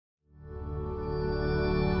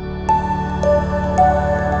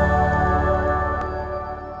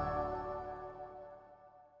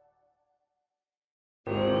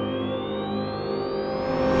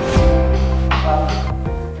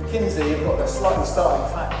slightly startling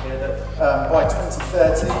fact here that by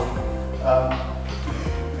 2030,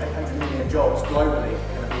 800 million jobs globally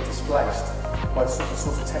are going to be displaced by the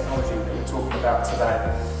sort of technology that we're talking about today.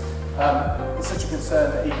 It's such a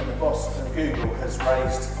concern that even the boss of Google has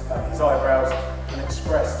raised his eyebrows and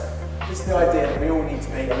expressed this is the idea that we all need to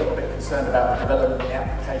be a little bit concerned about the development and the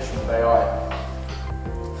application of AI.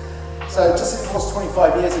 So just as it was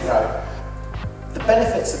 25 years ago, the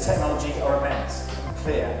benefits of technology are immense and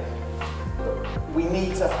clear, but we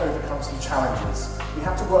need to overcome some challenges. We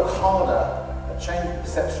have to work harder at changing the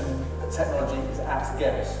perception that technology is out to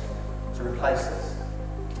get us, to replace us.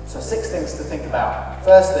 So 6 things to think about.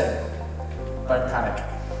 First thing, don't panic.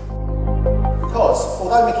 Because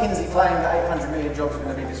although McKinsey claimed that 800 million jobs are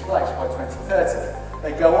going to be displaced by 2030,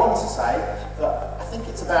 they go on to say that I think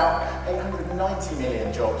it's about 890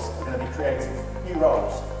 million jobs are going to be created, new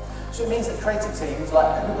roles. So it means that creative teams,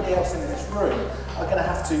 like everybody else in this room, are going to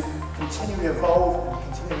have to continually evolve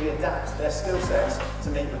and continually adapt their skill sets to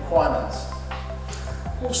meet requirements.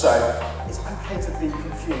 Also, it's okay to be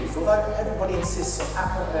confused. Although everybody insists on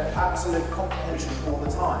absolute comprehension all the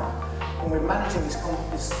time, when we're managing this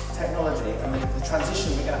technology and the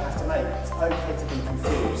transition we're going to have to make, it's okay to be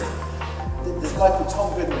confused. There's a guy called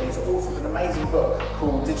Tom Goodman, he's authored an amazing book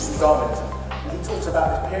called Digital Darwinism, and he talks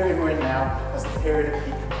about this period we're in now as the period of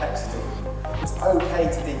peak complexity. It's okay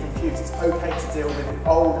to be confused, it's okay to deal with the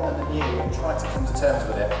old and the new and try to come to terms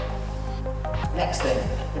with it. Next thing,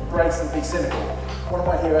 embrace and be cynical. One of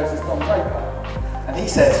my heroes is Don Draper, and he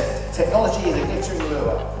says, technology is a glittering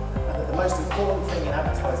lure, and that the most important thing in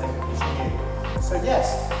advertising is new. So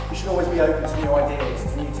yes, we should always be open to new ideas,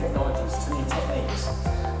 to new technologies, to new techniques.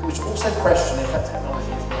 But we should also question if that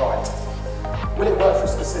technology is right. Will it work for a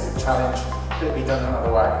specific challenge? Could it be done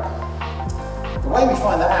another way? The way we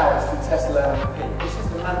find that out is through test, learn and repeat. This is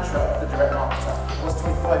the mantra of the direct marketer. It was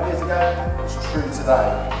 25 years ago, it's true today.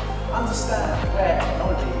 Understand where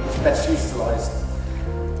technology is best utilised.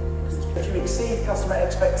 If you exceed customer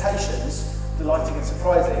expectations, delighting and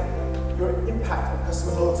surprising, your impact on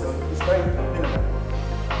customer loyalty is very minimal.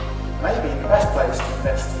 Maybe the best place to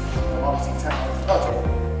invest in a marketing technology budget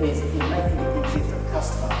is in making it easier for the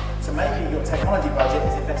customer. So maybe your technology budget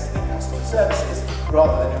is invested in customer services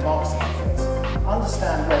rather than in marketing efforts.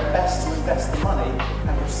 Understand where best to invest the money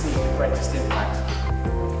and receive the greatest impact.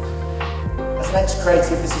 As an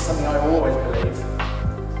ex-creative, this is something I always believe.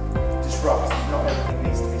 Disrupt, not everything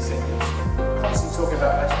needs to be seamless. Constantly talking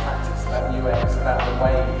about best practice, about UX, about the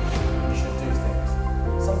way you should do things.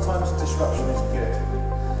 Sometimes disruption is good,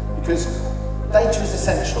 because data is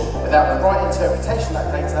essential. Without the right interpretation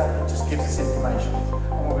of that data, it just gives us information.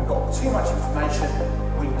 And when we've got too much information,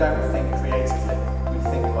 we don't think creatively, we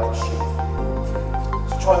think like sheep.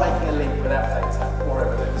 So try making a leap without data or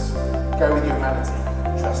evidence. Go with your humanity,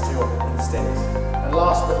 trust your instincts. And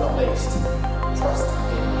last but not least, trust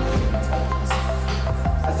in human intelligence.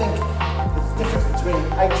 I think the difference between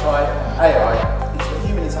HI and AI is that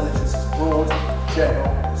human intelligence is broad,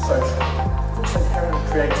 general, social. It's also inherently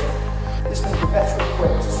creative. This means we're better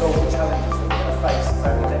equipped to solve the challenges